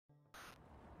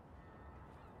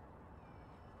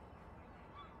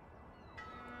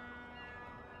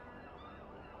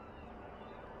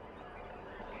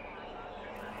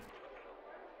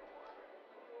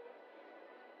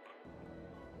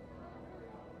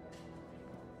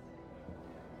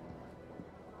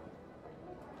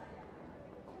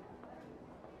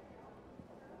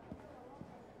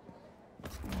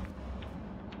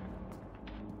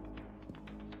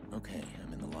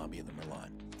lobby of the Merlot.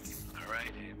 All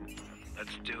right,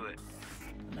 let's do it.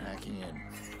 I'm hacking in.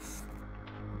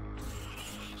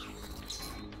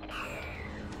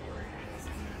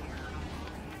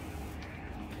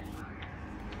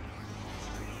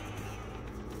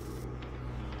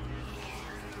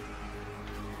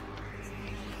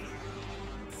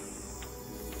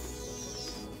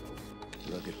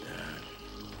 Look at that.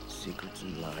 Secrets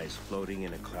and lies floating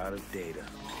in a cloud of data.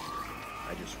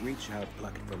 I just reach out,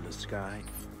 pluck it from the sky,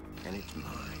 and it's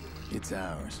mine. It's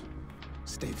ours.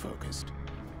 Stay focused.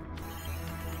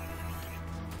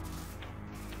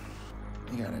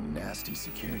 You got a nasty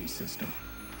security system.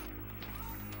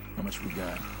 How much we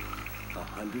got?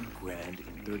 100 grand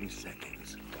in 30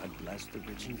 seconds. God bless the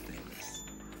rich and famous.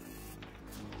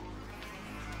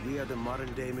 We are the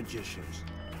modern-day magicians,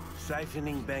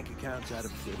 siphoning bank accounts out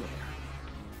of thin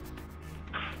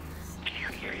air. Can you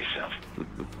hear yourself? What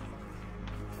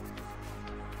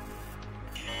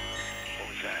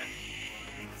was that?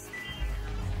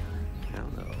 Hell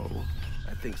no.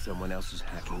 I think someone else is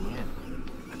hacking in.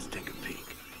 Let's take a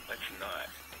peek. Let's not.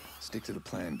 Stick to the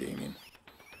plan, Damien.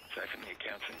 Siphon the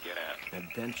accounts and get out.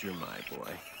 Adventure, my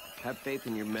boy. Have faith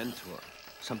in your mentor.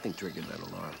 Something triggered that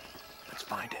alarm. Let's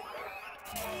find it.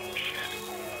 Shit.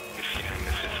 It's scanning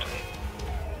the system.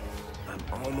 I'm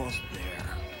almost there.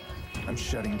 I'm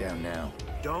shutting down now.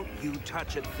 Don't you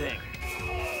touch a thing.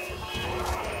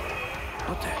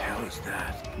 What the hell is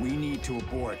that? We need to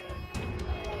abort.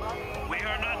 We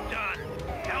are not done.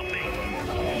 Help me.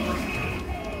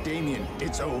 Damien,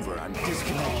 it's over. I'm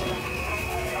disconnected.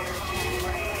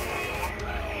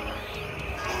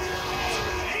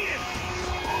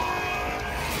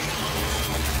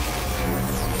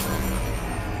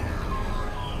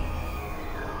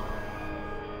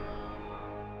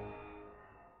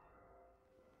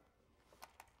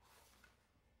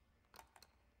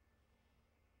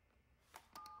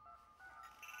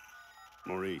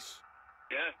 Maurice.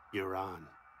 Yeah? You're on.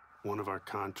 One of our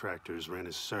contractors ran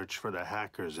a search for the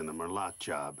hackers in the Merlot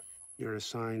job. You're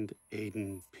assigned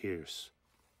Aiden Pierce.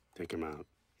 Take him out.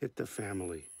 Hit the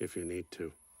family if you need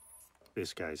to.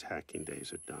 This guy's hacking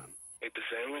days are done. Hit the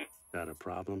family? That a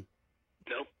problem?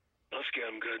 Nope. I'll scare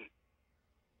him good.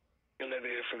 You'll never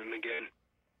hear from him again.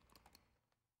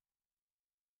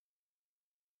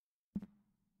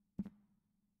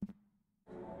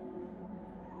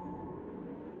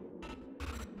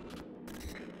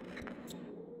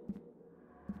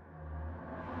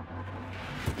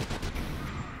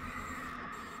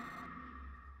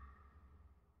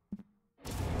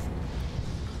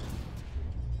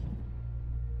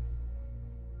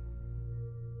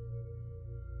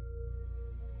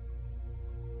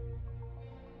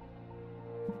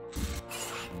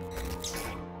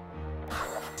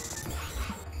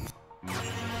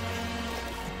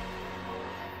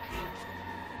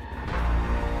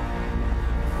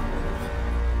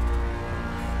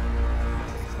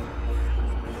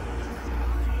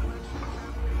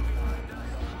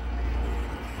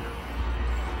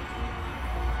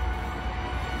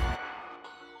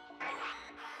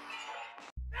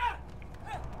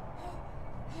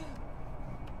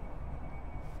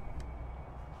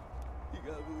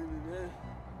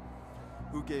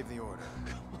 Who gave the order? I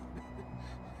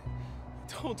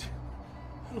don't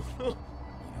know. You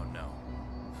don't know.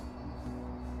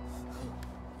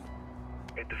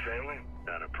 Hit the family?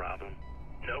 Not a problem.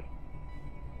 Nope.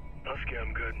 I'll scare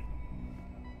him good.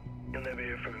 You'll never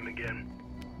hear from him again.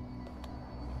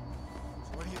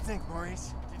 So what do you think,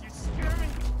 Maurice? Did you scare me?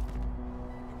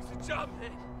 It was a job,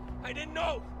 man. I didn't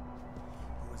know.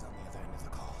 Who was on the other end of the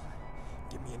call?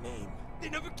 Give me a name. They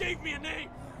never gave me a name.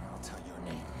 I'll tell you her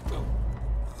name.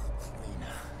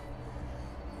 Lena.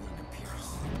 Lena Pierce.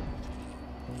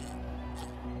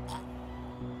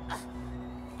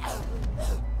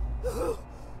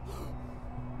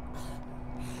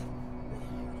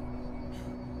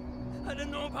 I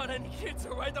didn't know about any kids,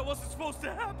 all right? That wasn't supposed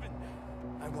to happen.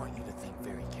 I want you to think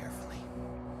very carefully.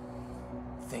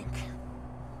 Think.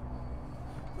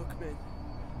 Look, man.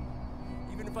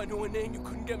 Even if I knew a name, you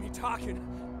couldn't get me talking.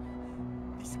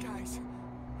 These guys...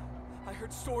 I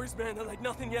heard stories, man, that like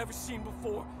nothing you ever seen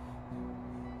before.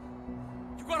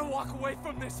 You gotta walk away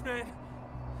from this, man.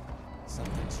 Some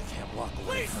things you can't walk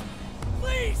away Please! from.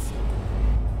 Please!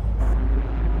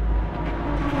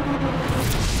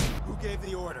 Who gave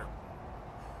the order?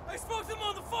 I spoke to them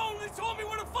on the phone and they told me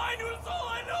where to find you. That's all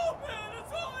I know, man.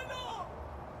 That's all I know.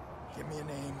 Give me a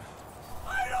name.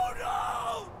 I don't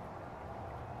know!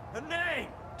 A name!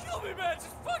 Kill me, man.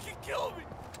 Just fucking kill me.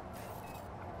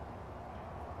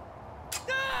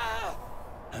 Ah!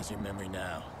 How's your memory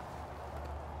now?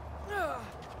 Ah!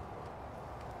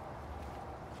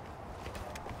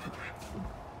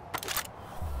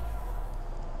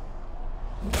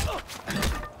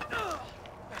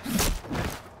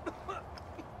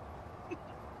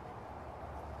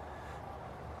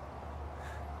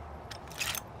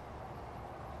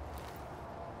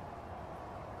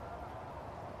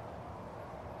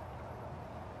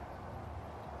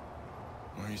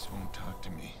 Maurice won't talk to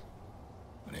me,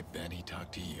 but I bet he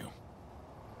talked to you.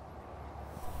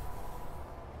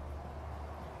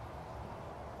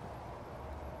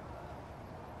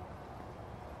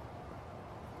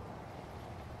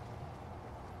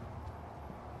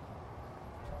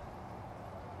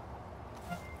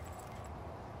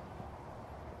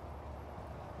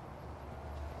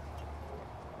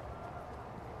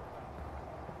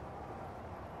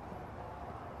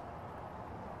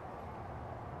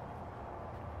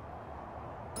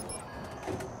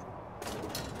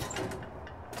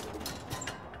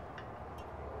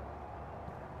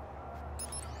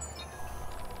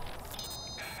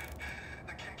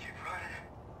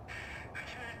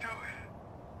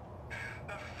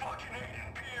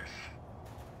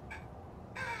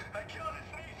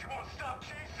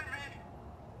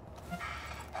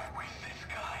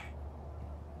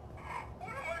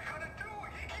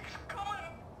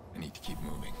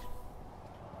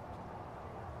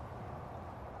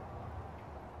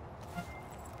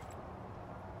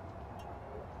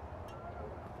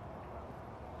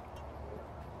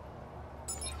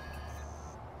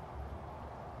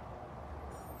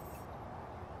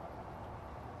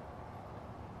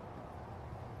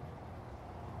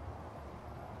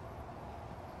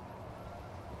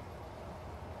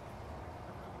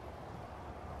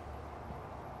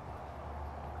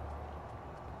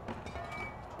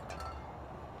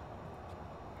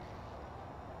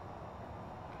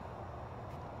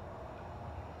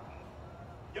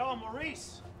 Yo,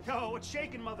 Maurice! Yo, what's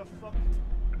shaking, motherfucker?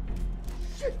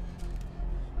 Shit!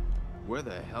 Where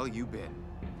the hell you been?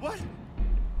 What?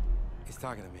 He's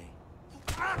talking to me.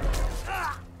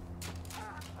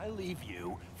 I leave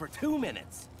you for 2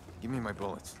 minutes. Give me my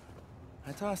bullets.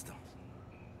 I tossed him.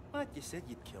 What? You said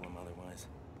you'd kill him otherwise.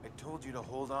 I told you to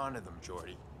hold on to them,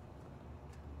 Jordy.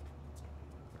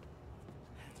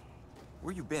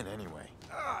 Where you been, anyway?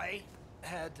 I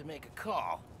had to make a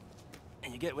call.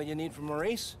 And you get what you need from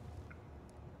Maurice?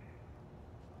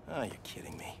 Oh, you're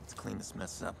kidding me. Let's clean this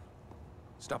mess up.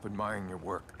 Stop admiring your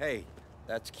work. Hey,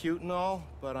 that's cute and all,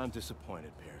 but I'm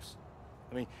disappointed, Pierce.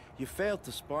 I mean, you failed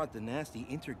to spot the nasty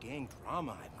inter-gang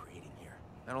drama I'm creating here.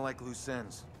 I don't like loose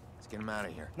ends. Let's get him out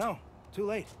of here. No, too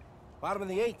late. Bottom of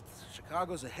the 8th.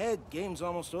 Chicago's ahead. Game's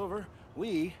almost over.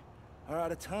 We are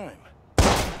out of time.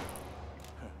 Huh.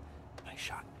 Nice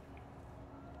shot.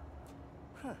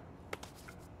 Huh.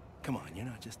 Come on, you're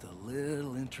not just a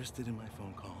little interested in my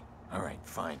phone call? All right,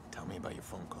 fine. Tell me about your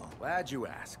phone call. Glad you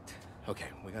asked. Okay,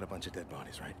 we got a bunch of dead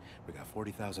bodies, right? We got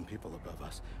 40,000 people above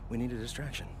us. We need a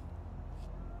distraction.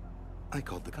 I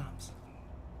called the cops.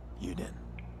 You did.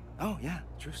 Oh, yeah,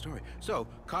 true story. So,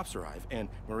 cops arrive, and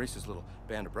Maurice's little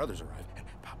band of brothers arrive, and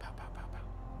pow, pow, pow, pow, pow.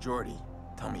 Jordy,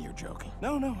 tell me you're joking.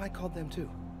 No, I called them too.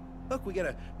 Look, we get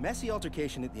a messy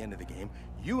altercation at the end of the game.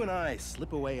 You and I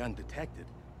slip away undetected.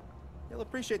 You'll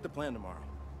appreciate the plan tomorrow.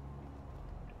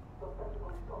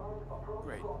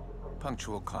 Great.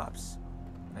 Punctual cops.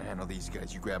 I handle these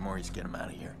guys. You grab Maurice, get him out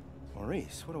of here.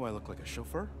 Maurice, what do I look like, a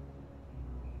chauffeur?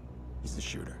 He's the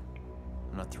shooter.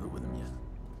 I'm not through with him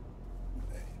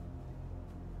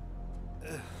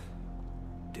yet.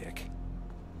 Dick.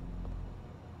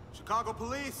 Chicago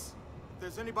police! If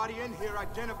there's anybody in here,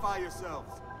 identify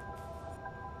yourselves.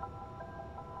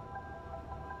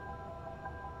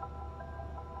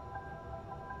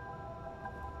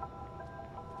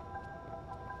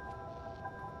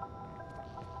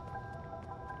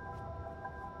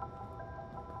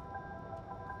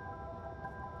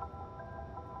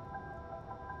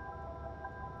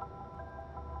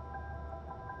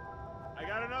 I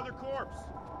got another corpse.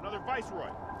 Another Viceroy.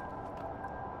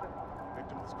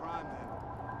 Victimless crime, then.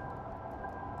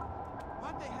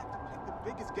 Why'd they have to pick the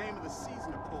biggest game of the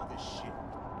season to pull this shit?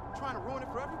 Trying to ruin it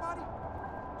for everybody?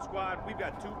 Squad, we've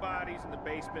got 2 bodies in the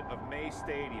basement of May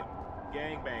Stadium.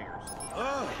 Gangbangers.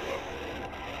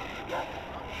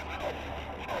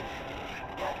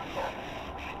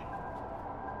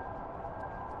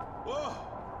 Whoa!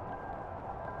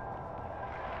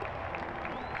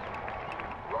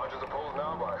 Rogers opposed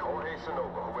now by Jorge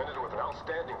Sonova, who ended with an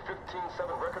outstanding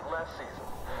 15-7 record last season.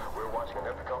 We're watching an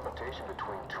epic confrontation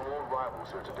between 2 old rivals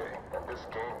here today, and this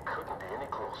game couldn't be any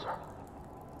closer.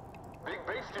 Big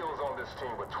base steals on this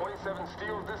team with 27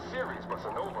 steals this series, but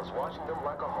Sonova's watching them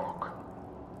like a hawk.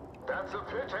 That's a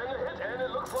pitch and a hit, and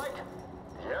it looks like...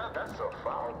 yeah, that's a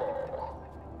foul ball.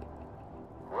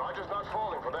 Rogers not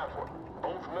falling for that one.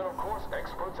 Both men, of course,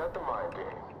 experts at the mind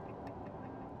game.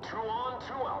 2 on,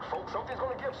 2 out, folks. Something's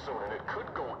gonna give soon, and it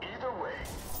could go either way.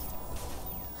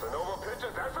 Sonova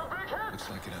pitches, that's a big hit! Looks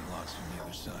like it unlocks from the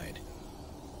other side.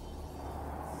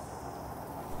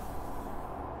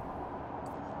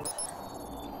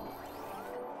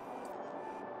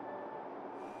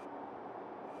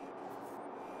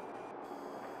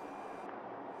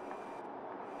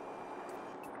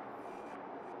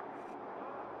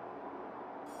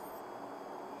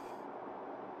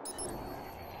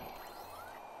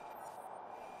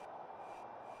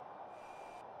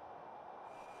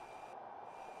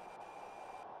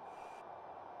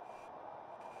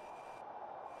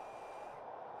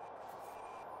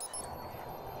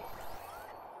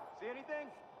 anything?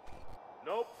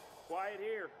 Nope. Quiet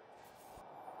here.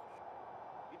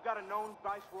 We've got a known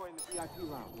viceroy in the VIP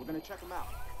lounge. We're gonna check him out.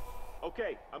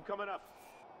 Okay, I'm coming up.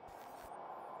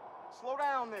 Slow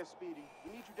down there, Speedy.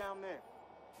 We need you down there.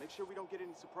 Make sure we don't get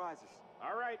any surprises.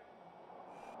 All right.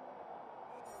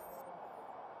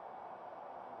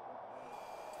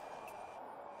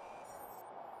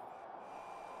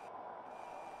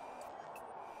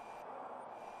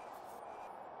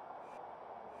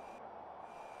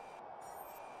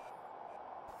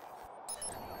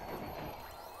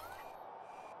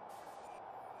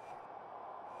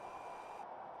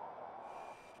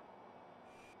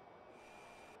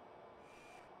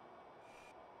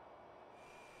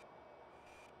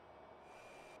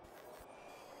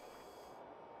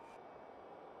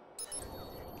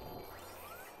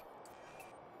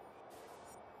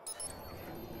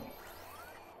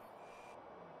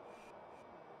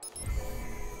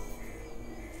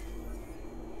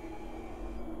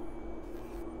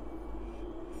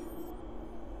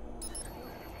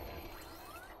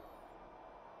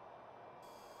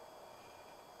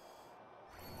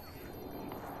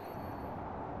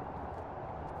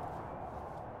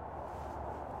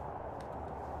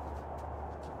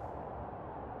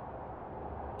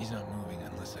 He's not moving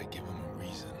unless I give him a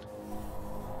reason.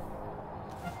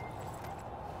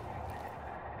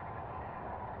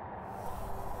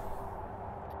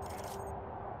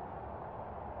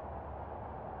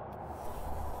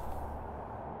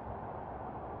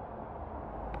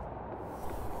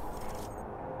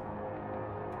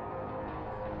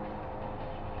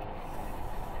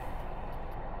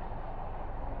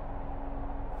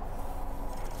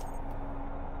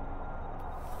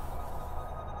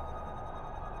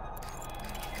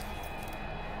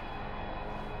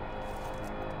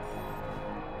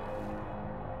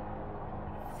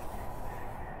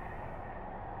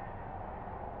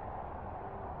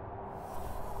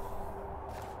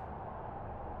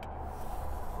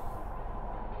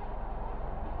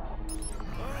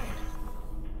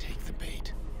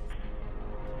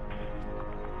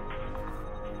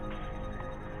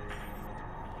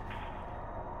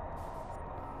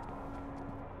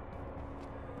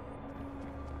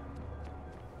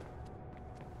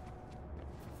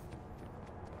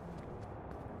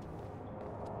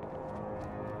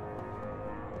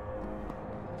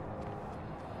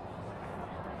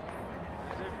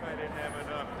 I didn't have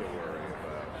enough to worry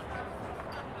about.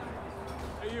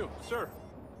 Hey, you, sir.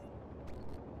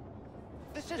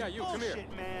 This is Yeah, you, come bullshit, here.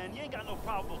 man. You ain't got no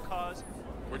probable cause.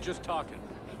 We're just talking.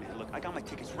 Hey, man, look, I got my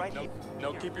tickets right here.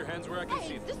 No, keep your hands where I can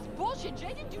see Hey, them. this is bullshit.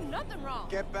 Jay didn't do nothing wrong.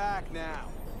 Get back now.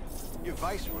 You're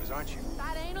viceroys, aren't you?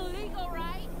 That ain't illegal,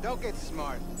 right? Don't get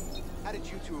smart. How did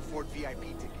you two afford VIP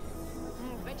tickets?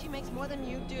 Bet she makes more than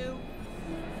you do.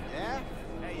 Yeah?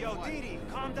 Hey, yo, Dee,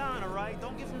 calm down, all right?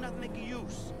 Don't give him nothing to make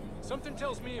use. Something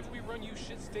tells me if we run you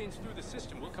shit stains through the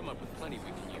system, we'll come up with plenty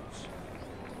we can use.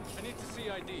 I need to see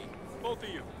ID. Both of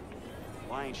you.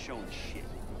 Well, I ain't showing shit.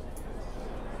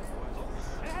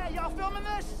 Hey, y'all filming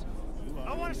this?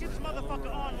 I want to see this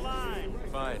motherfucker online.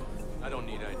 Fine. I don't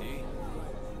need ID.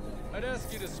 I'd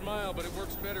ask you to smile, but it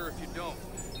works better if you don't.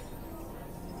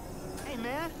 Hey,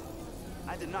 man.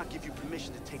 I did not give you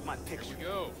permission to take my Here picture. we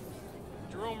go.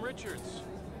 Jerome Richards.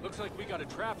 Looks like we got a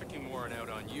trafficking warrant out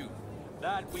on you.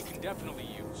 That we can definitely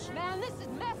use. Man, this is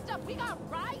messed up. We got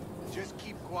rights. Just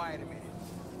keep quiet a minute.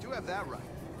 You do have that right.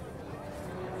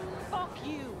 Fuck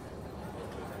you.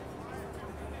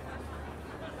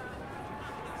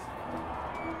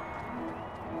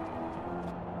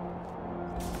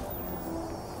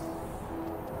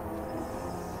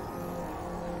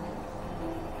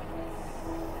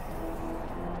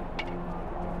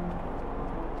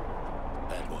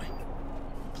 Bad boy.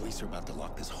 Police are about to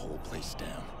lock this whole place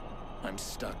down. I'm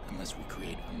stuck unless we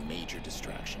create a major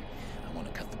distraction. I want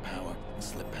to cut the power and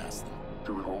slip past them.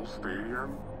 To the whole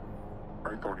stadium?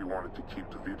 I thought you wanted to keep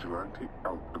the vigilante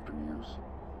out of the news.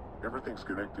 Everything's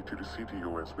connected to the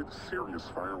CTOS with a serious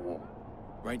firewall.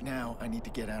 Right now, I need to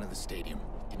get out of the stadium.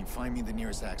 Can you find me the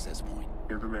nearest access point?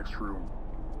 In the next room.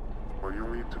 Well,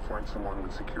 you'll need to find someone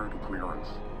with security clearance.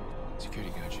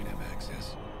 Security guard should have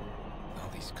access. All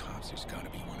these cops, there's gotta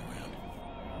be one around.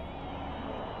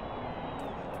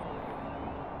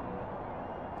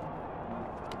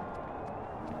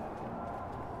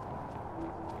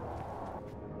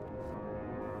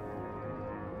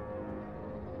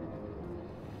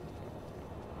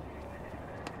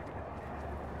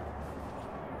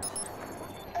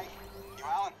 Hey, you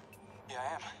Alan? Yeah,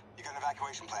 I am. You got an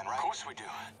evacuation plan, right? Of course we do.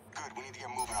 good. We need to get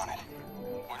moving on it.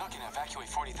 We're not gonna evacuate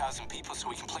 40,000 people so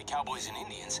we can play cowboys and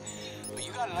Indians. But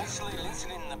you got an isolated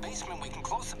incident in the basement. We can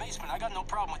close the basement. I got no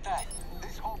problem with that.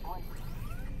 This whole place...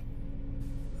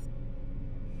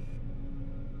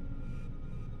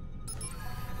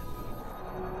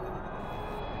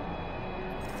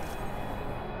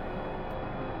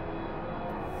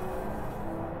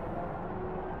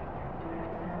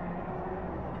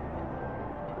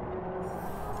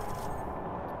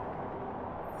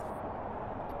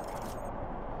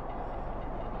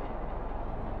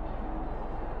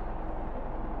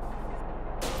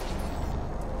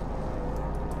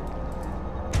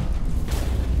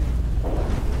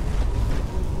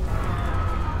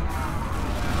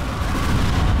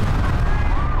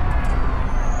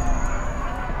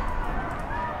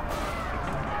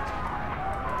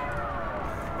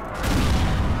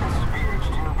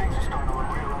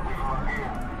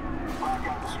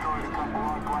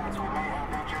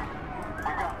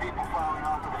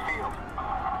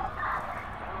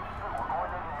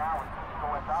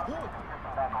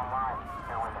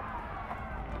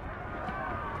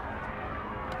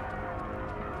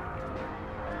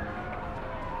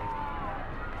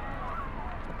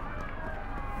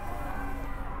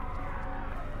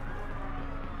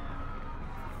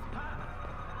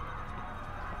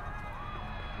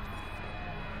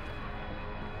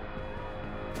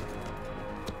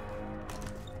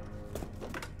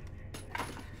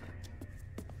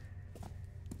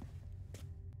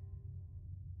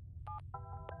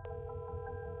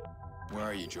 Where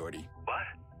are you, Jordy? What?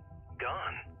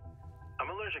 Gone. I'm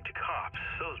allergic to cops,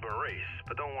 so's Maurice,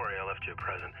 but don't worry, I left you a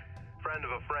present. Friend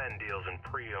of a friend deals in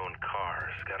pre-owned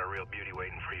cars. Got a real beauty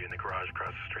waiting for you in the garage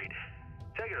across the street.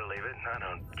 Take it or leave it, I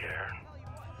don't care.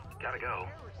 Gotta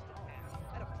go.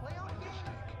 At a playoff game?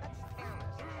 That's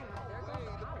terrorist. There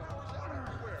goes the power's out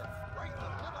everywhere. Right in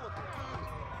the middle of the game.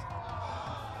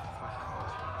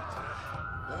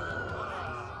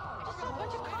 Just a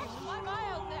bunch of cops fly by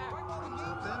out there. Right while the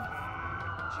game's in.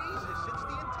 Jesus, it's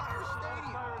the entire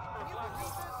stadium. Can you believe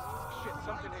this? Shit,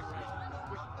 something ain't right.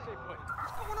 Stay put.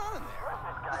 What's going on in there?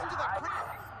 Listen to that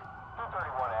crap.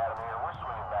 231 Adam here. We're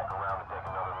swinging back around to take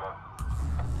another look.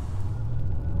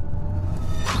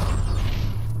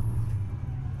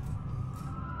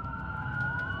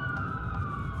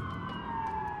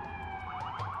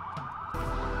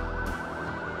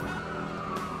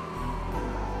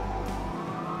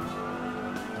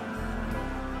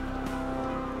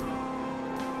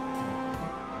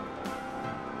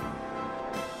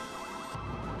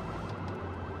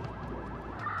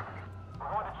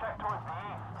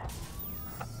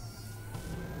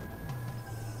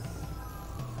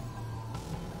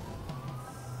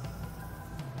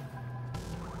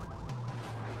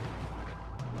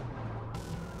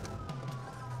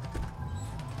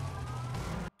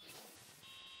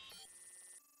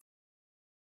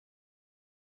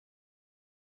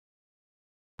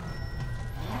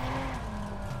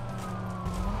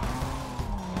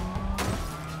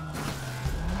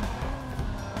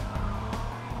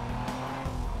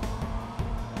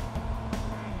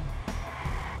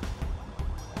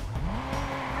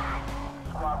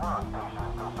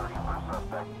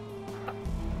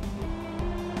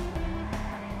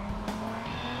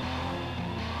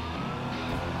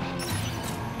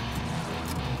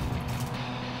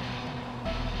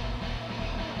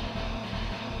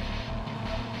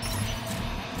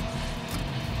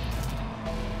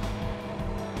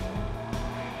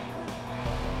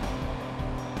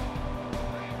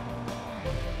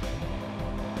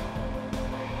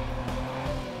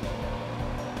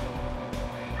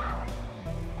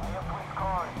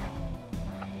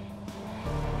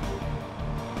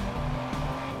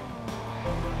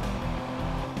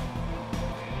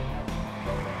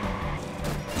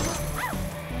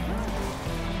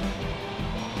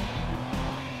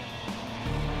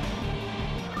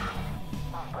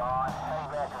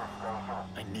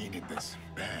 This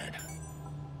bad.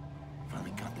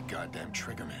 Finally got the goddamn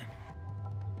trigger man.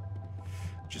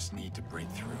 Just need to break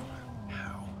through.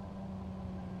 How?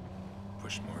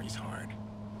 Push Maury's hard.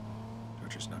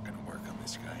 Torture's not gonna work on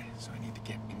this guy, so I need to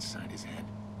get inside his head.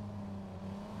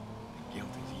 The guilt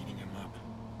is eating him up.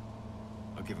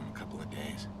 I'll give him a couple of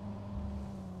days.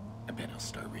 I bet he'll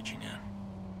start reaching out.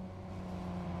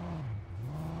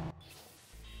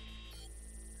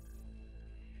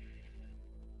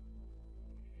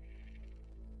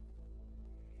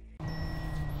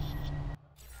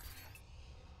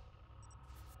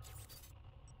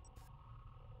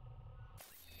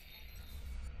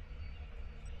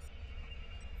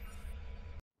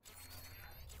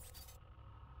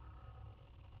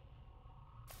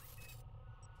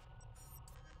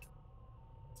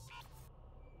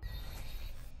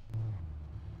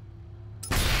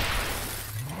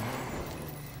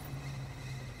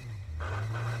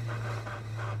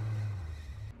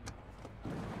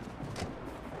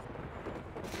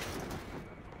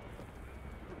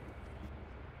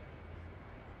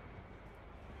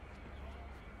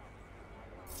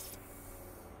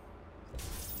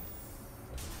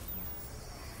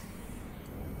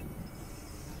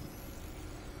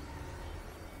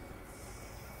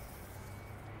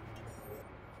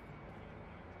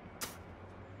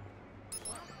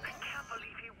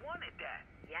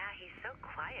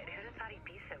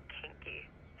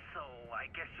 I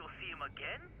guess you'll see him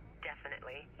again?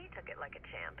 Definitely. He took it like a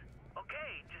champ.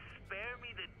 Okay, just spare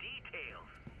me the details.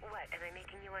 What, am I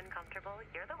making you uncomfortable?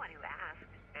 You're the one who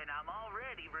asked. And I'm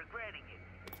already regretting it.